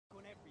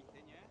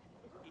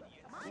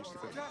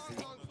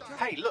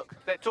Hey, look,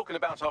 they're talking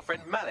about our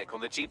friend Malik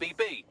on the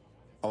GBB.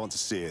 I want to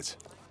see it.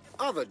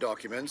 Other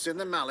documents in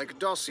the Malik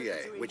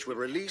dossier, which were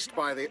released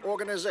by the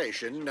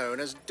organization known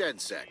as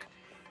DedSec.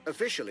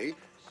 Officially,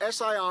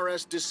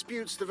 SIRS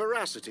disputes the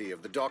veracity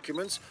of the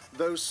documents,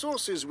 though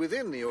sources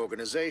within the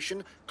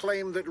organization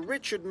claim that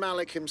Richard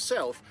Malik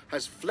himself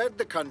has fled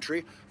the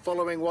country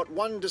following what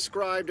one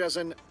described as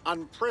an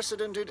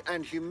unprecedented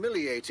and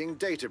humiliating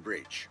data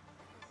breach.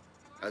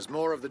 As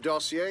more of the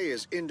dossier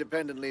is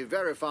independently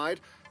verified,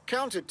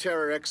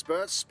 counter-terror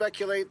experts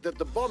speculate that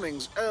the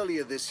bombings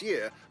earlier this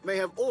year may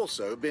have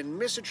also been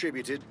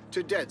misattributed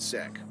to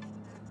DedSec.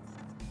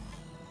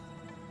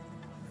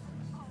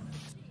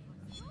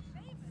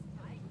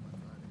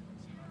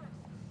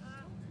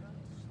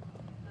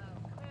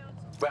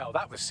 Well,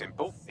 that was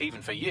simple,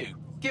 even for you.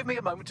 Give me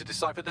a moment to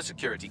decipher the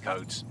security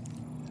codes.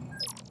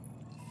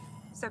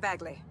 So,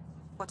 Bagley,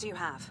 what do you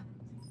have?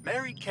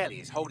 Mary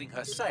Kelly is holding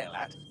her sale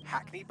at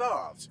Hackney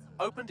Baths.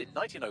 Opened in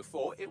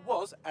 1904, it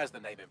was, as the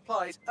name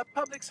implies, a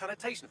public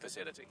sanitation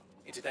facility.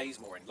 In today's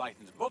more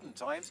enlightened modern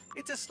times,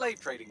 it's a slave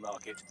trading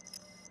market.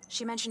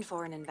 She mentioned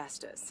foreign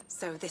investors,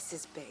 so this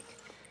is big.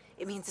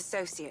 It means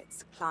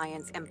associates,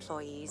 clients,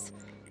 employees,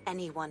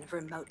 anyone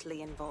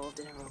remotely involved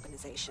in her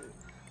organization.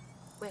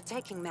 We're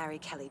taking Mary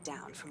Kelly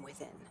down from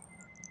within.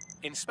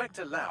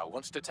 Inspector Lau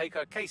wants to take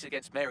her case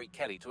against Mary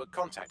Kelly to a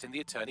contact in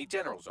the Attorney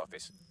General's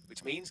office,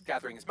 which means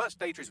gathering as much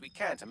data as we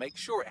can to make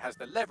sure it has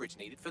the leverage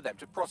needed for them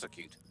to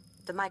prosecute.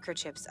 The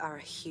microchips are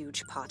a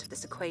huge part of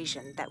this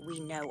equation that we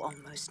know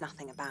almost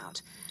nothing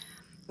about.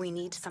 We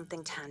need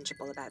something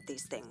tangible about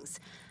these things.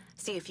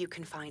 See if you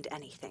can find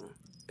anything.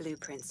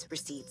 Blueprints,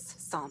 receipts,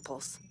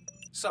 samples.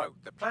 So,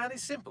 the plan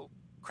is simple.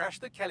 Crash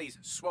the Kellys'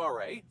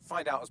 soiree,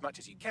 find out as much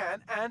as you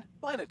can, and,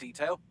 minor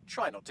detail,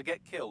 try not to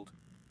get killed.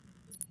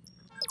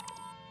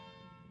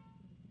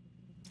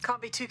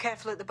 Can't be too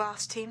careful at the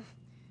Baths team.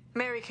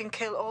 Mary can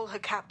kill all her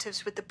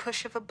captives with the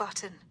push of a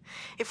button.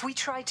 If we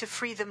try to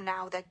free them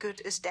now, they're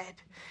good as dead.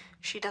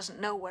 She doesn't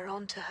know we're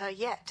on to her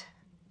yet.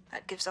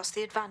 That gives us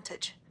the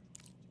advantage.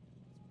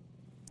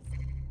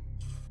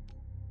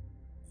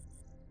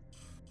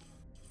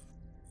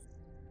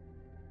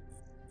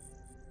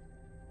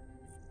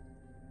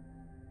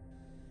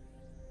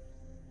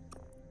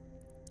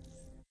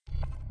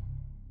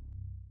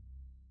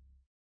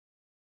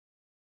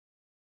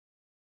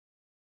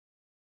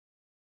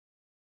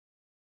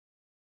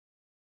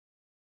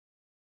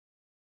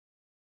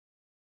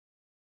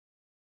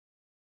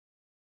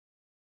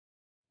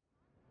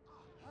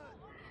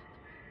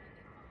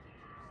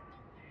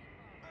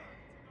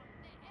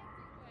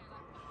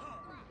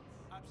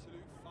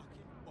 Absolute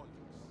fucking bollocks.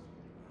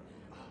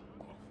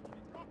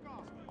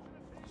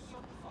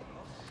 Shut the fuck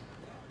up.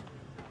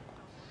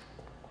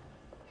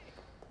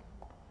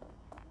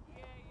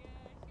 Yeah, she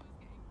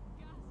was getting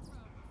gas,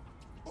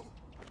 bro.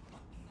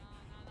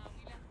 Nah,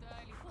 we left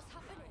early. What's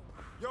happening?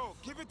 Yo,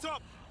 give it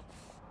up!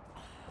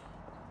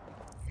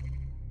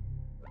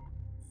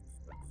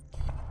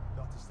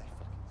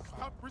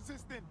 Stop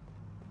resisting!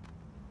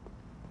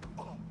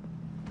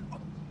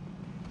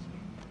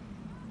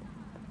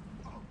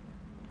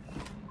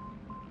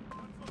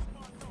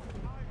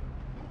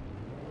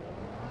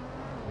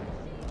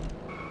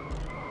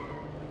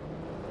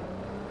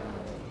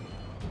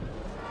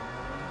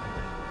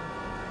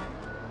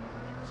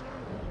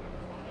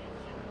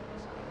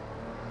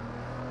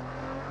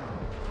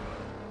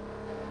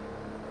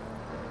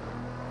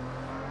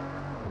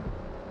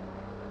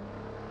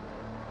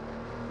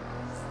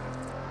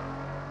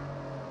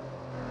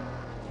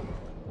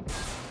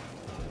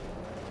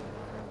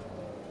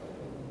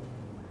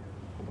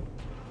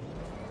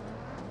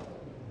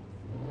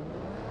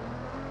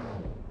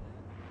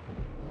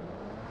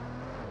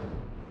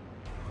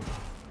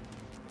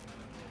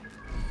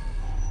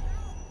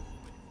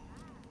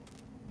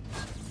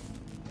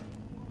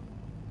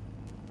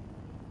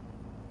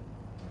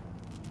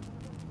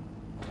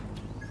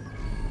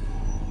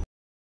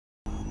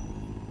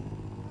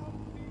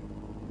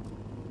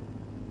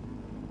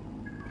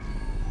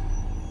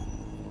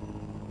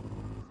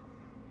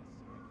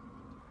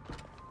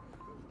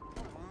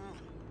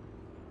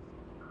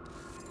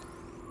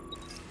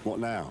 What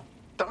now?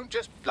 Don't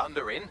just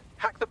blunder in.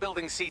 Hack the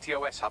building's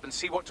CTOS hub and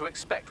see what to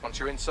expect once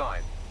you're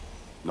inside.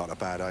 Not a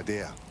bad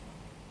idea.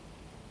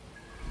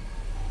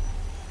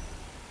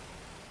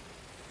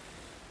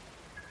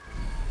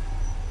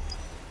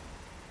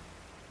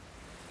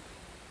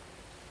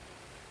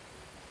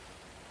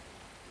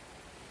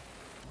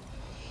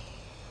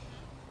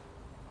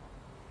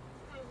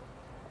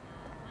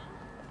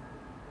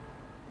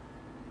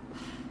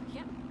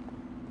 Yep.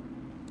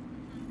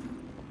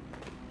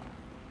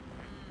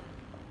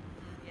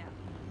 Yeah.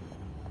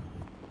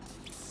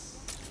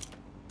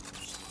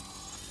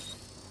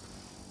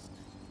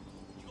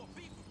 You got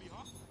beef with me,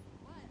 huh?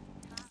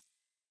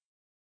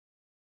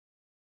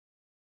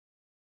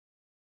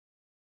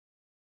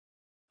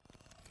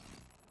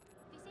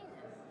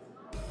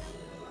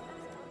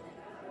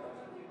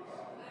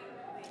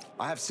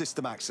 I have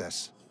system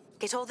access.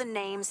 Get all the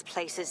names,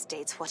 places,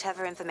 dates,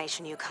 whatever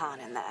information you can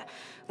in there.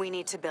 We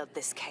need to build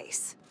this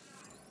case.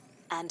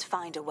 And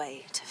find a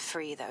way to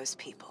free those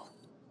people.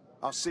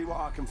 I'll see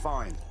what I can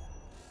find.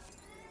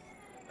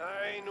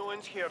 Aye, no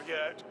one's here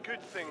yet.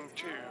 Good thing,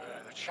 too.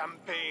 The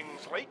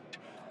champagne's leaked.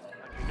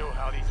 And you know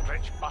how these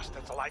rich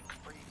bastards like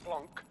free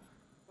flunk.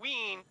 We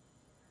ain't...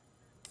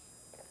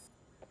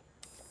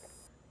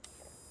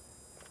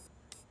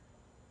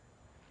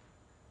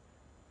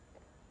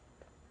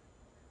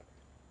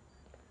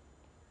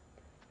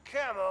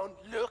 Come on,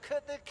 look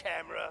at the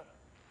camera.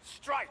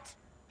 Straight.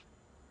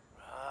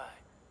 Right,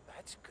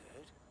 that's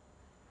good.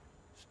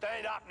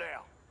 Stand up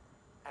now.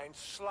 And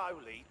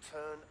slowly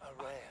turn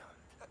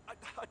around.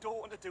 I don't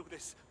want to do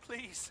this.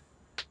 Please.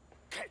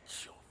 Get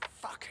your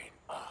fucking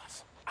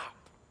ass up.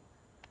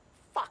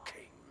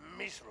 Fucking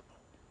miserable.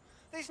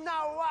 There's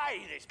no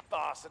way this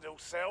bastard will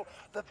sell.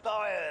 The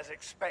buyers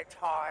expect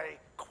high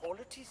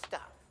quality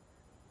stuff.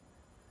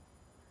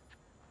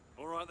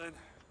 All right then,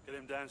 get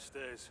him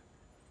downstairs.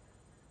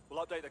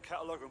 We'll update the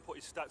catalogue and put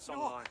his stats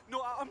online.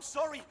 No, I'm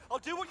sorry. I'll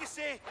do what you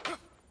say.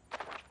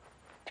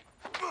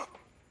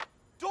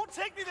 Don't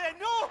take me there,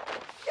 no!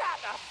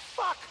 Shut the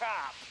fuck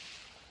up!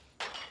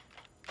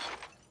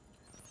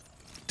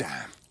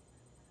 Damn.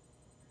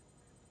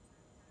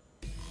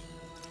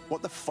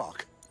 What the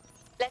fuck?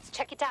 Let's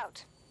check it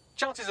out.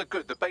 Chances are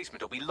good the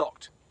basement will be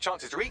locked.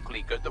 Chances are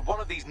equally good that one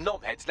of these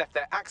knobheads left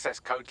their access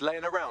codes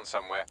laying around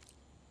somewhere.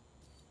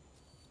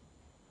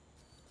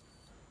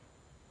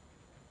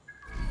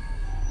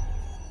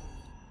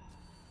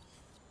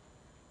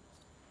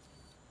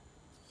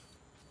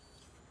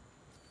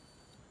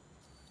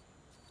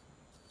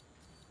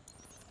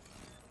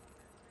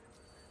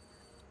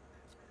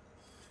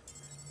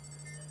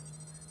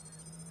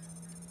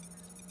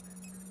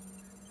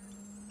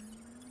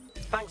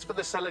 Thanks for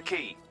the cellar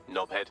key,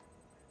 knobhead.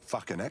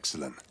 Fucking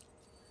excellent.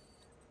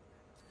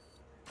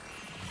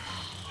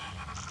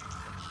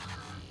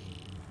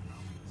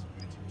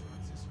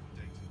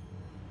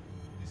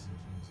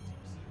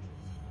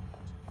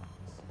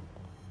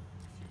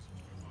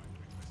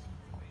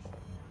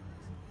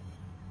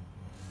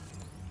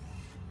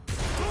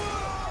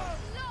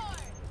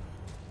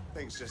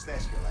 Things just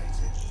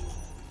escalated.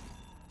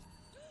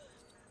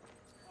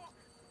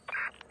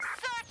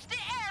 Search the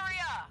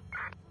area!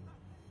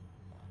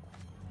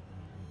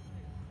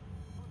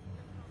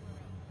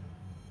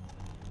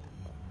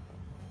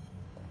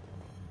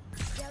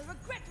 They'll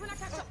regret when I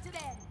catch up to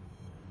them.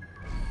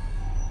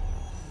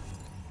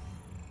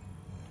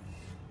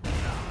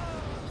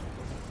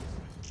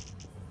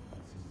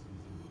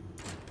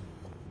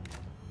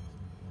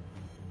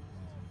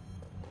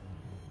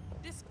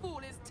 This fool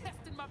is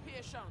testing my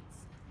patience.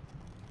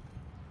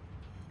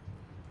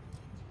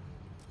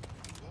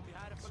 Won't be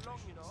hiding for long,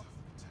 you know.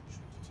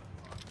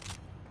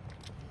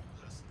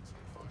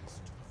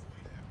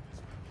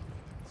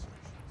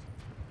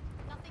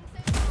 Nothing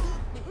safe.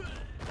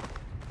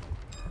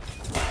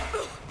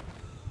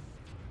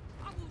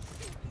 I will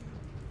shoot you.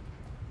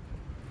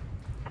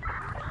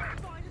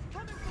 Fine is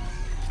coming for you.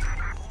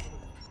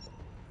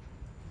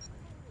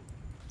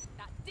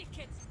 That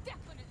dickhead's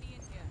definitely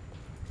in here.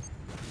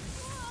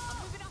 I'm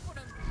moving up on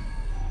him.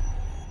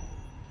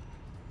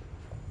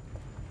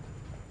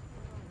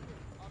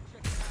 I'll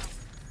check it out.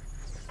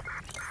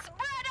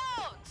 Spread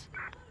out!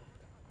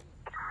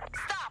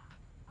 Stop!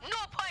 No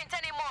point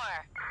anymore!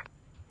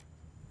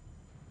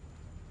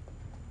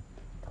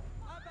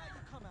 How about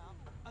you come out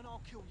and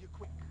I'll kill you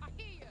quick? I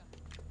hear you.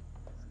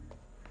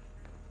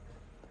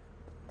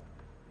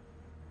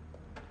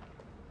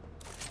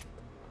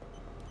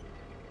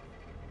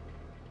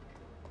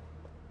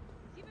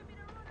 Giving me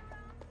the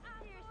runaround?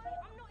 Seriously,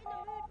 I'm not in the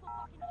mood for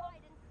fucking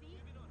hide and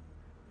seek.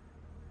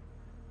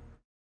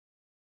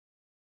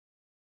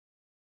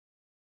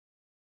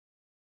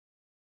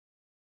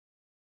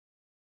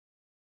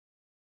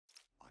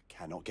 I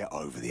cannot get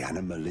over the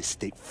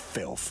animalistic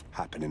filth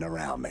happening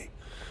around me.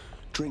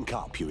 Drink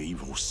up, you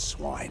evil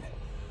swine.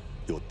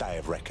 Your day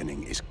of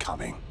reckoning is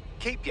coming.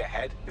 Keep your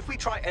head. If we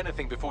try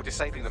anything before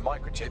disabling the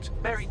microchips,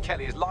 Mary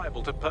Kelly is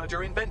liable to purge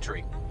her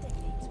inventory.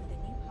 Decades with a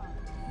new heart.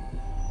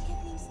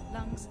 Kidneys,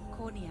 lungs,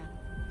 cornea.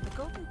 The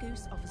Golden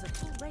Goose offers a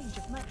full range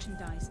of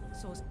merchandise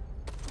sourced.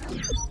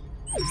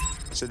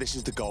 So this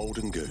is the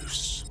Golden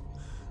Goose.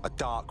 A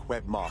dark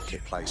web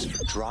marketplace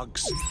for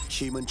drugs,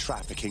 human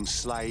trafficking,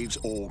 slaves,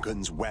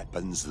 organs,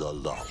 weapons, the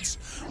lot.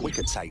 We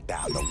could take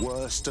down the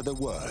worst of the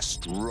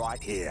worst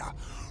right here,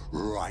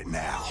 right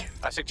now.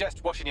 I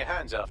suggest washing your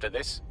hands after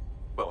this.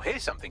 Well,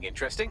 here's something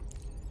interesting.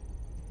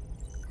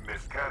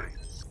 Miss Kelly,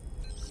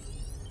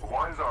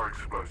 why is our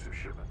explosive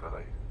shipment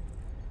delayed?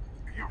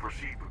 You've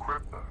received the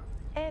crypto.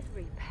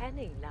 Every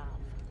penny, love.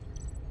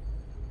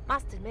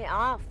 Must admit,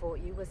 I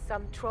thought you was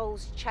some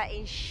trolls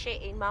chatting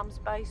shit in Mum's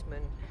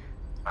basement.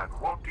 And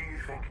what do you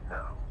think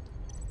now?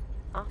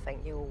 I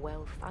think you're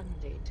well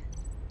funded.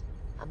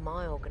 And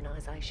my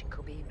organisation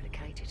could be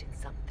implicated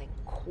in something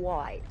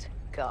quite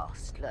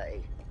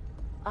ghastly.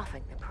 I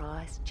think the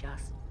price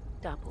just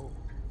doubled.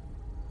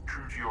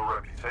 True to your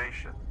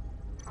reputation.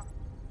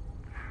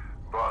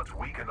 But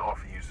we can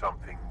offer you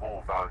something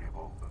more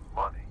valuable than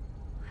money.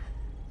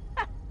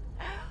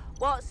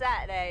 What's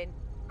that then?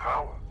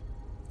 Power.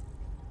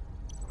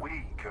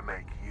 We can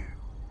make you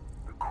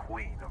the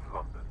Queen of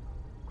London.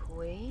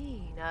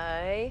 Queen,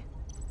 eh?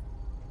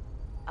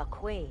 A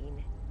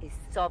queen is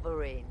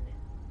sovereign,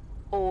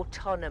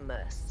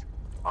 autonomous.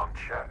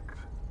 Unchecked.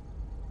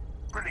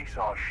 Release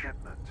our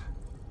shipment,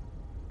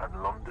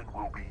 and London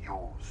will be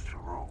yours to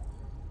rule.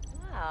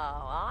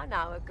 Oh, I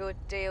know a good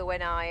deal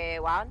when I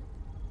hear one.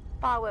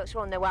 Fireworks are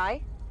on their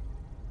way.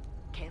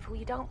 Careful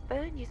you don't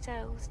burn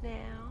yourselves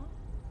now.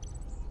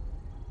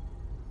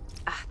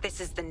 Ah, this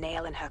is the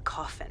nail in her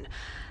coffin.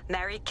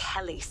 Mary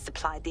Kelly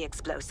supplied the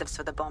explosives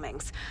for the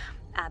bombings.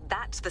 Add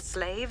that to the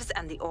slaves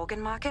and the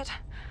organ market,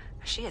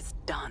 she is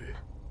done.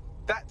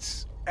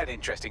 That's an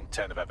interesting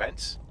turn of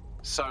events.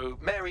 So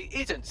Mary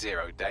isn't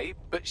Zero Day,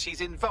 but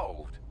she's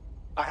involved.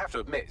 I have to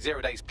admit,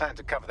 Zero Day's plan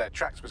to cover their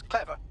tracks was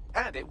clever,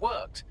 and it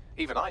worked.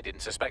 Even I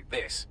didn't suspect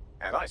this,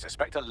 and I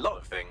suspect a lot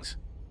of things.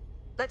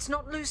 Let's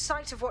not lose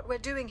sight of what we're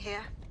doing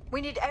here.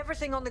 We need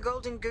everything on the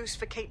Golden Goose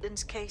for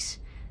Caitlin's case.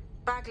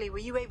 Bagley, were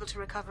you able to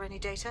recover any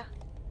data?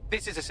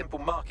 This is a simple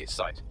market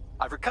site.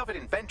 I've recovered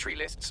inventory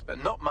lists,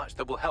 but not much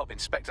that will help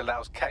Inspector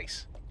Lau's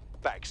case.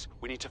 Bex,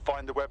 we need to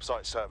find the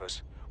website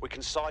servers. We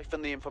can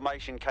siphon the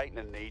information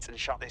Caitlin needs and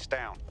shut this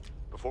down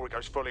before it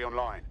goes fully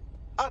online.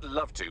 I'd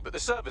love to, but the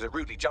servers are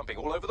rudely jumping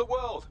all over the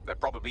world. They're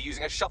probably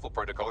using a shuffle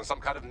protocol and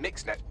some kind of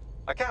mixnet.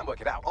 I can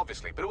work it out,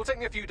 obviously, but it will take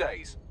me a few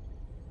days.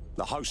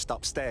 The host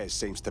upstairs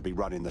seems to be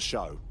running the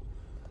show.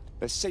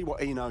 Let's see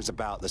what he knows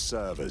about the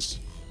servers.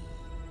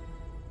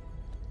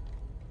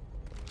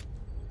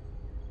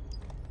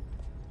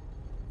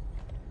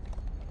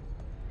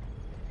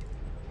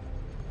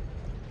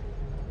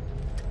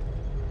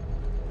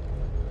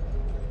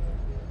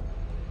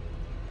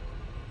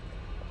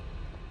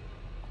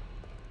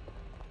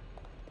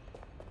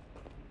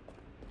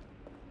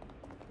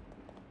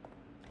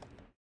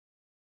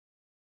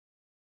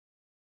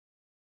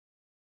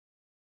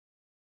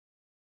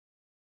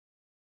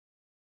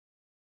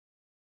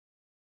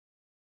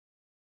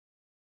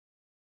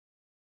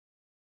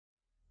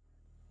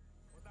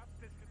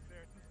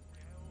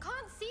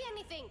 Can't see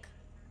anything.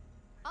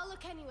 I'll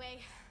look anyway.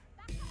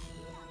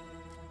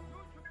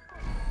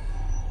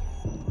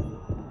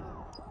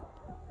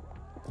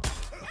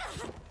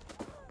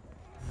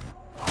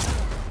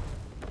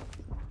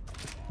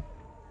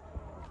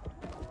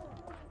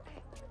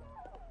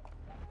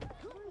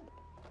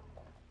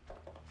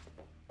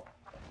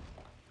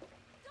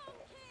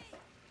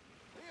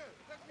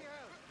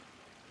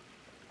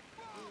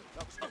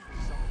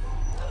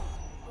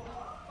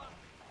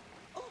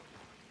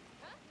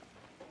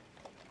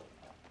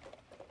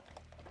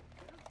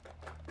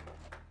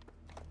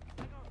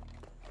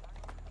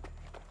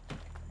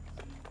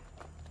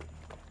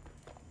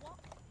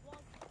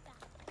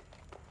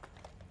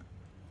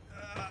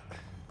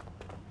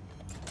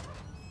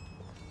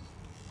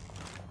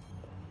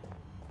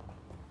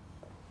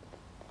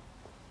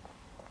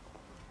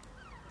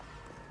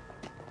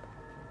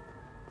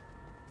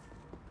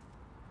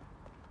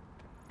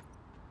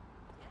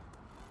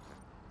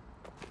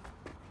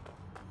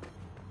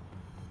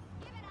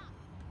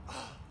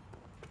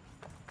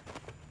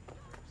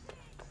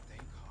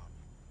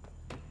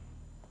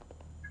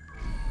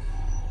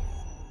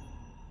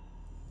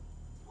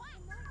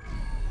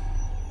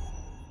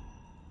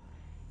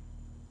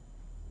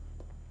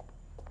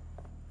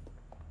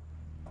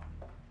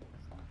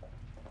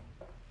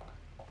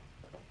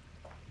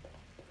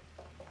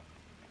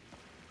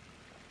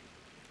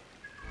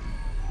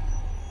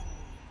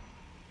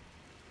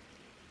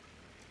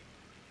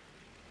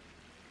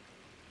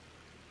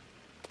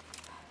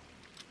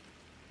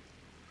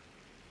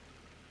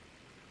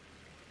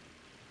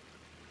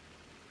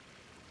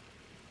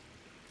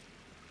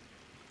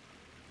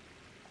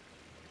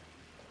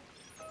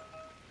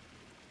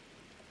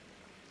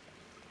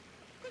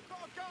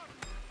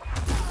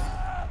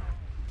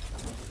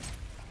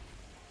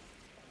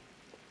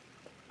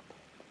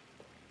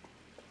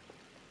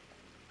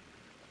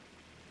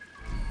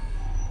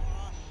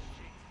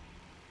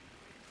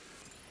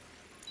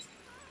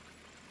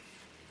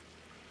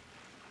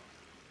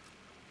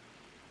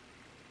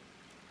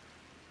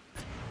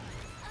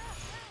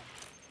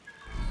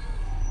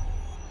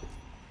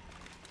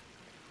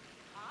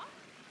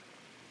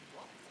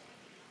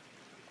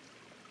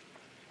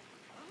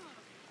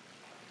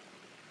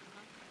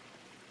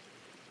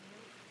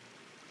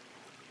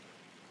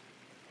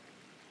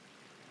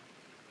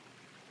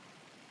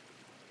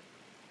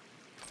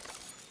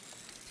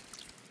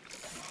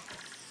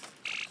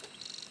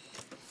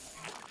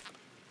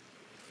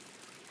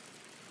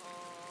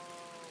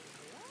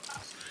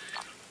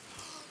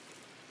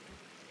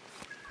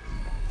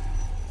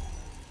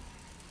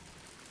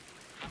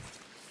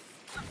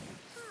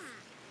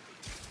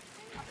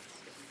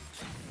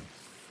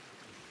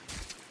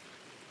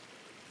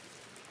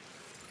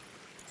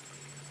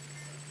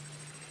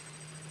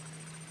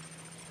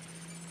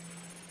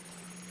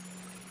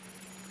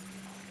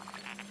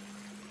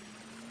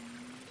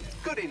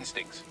 Good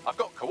instincts. I've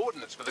got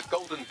coordinates for the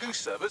Golden Goose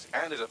servers,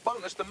 and as a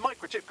bonus, the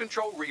microchip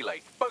control relay.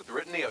 Both are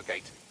at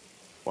Neogate.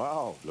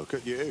 Wow, look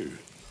at you.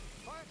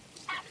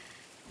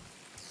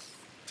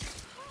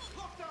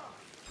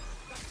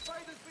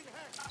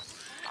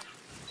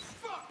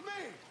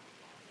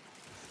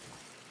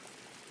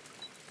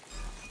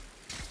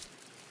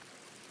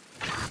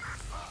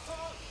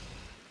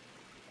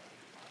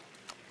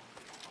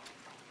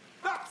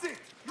 That's it!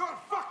 You're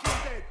fucking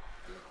dead!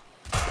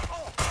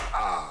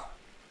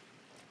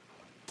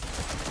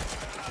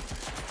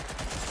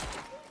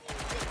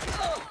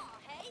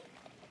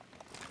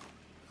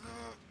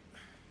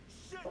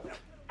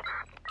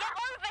 Get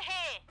over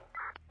here!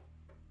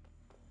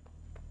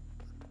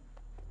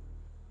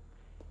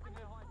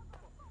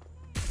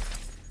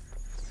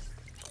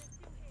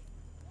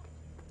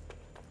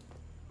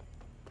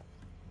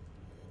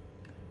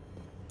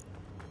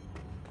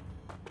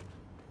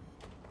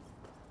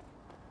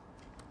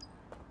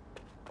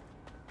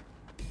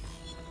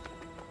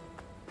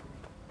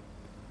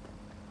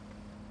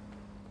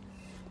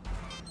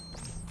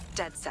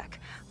 DedSec,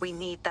 we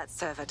need that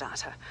server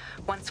data.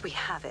 Once we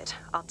have it,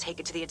 I'll take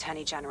it to the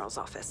Attorney General's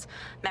office.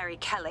 Mary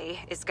Kelly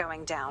is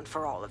going down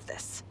for all of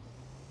this.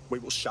 We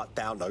will shut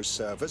down those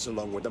servers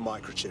along with the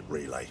microchip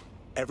relay.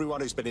 Everyone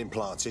who's been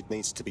implanted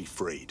needs to be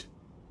freed.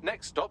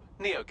 Next stop,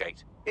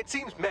 Neogate. It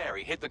seems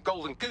Mary hid the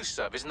Golden Goose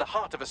servers in the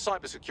heart of a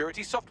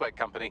cybersecurity software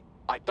company.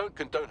 I don't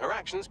condone her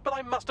actions, but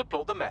I must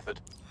applaud the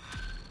method.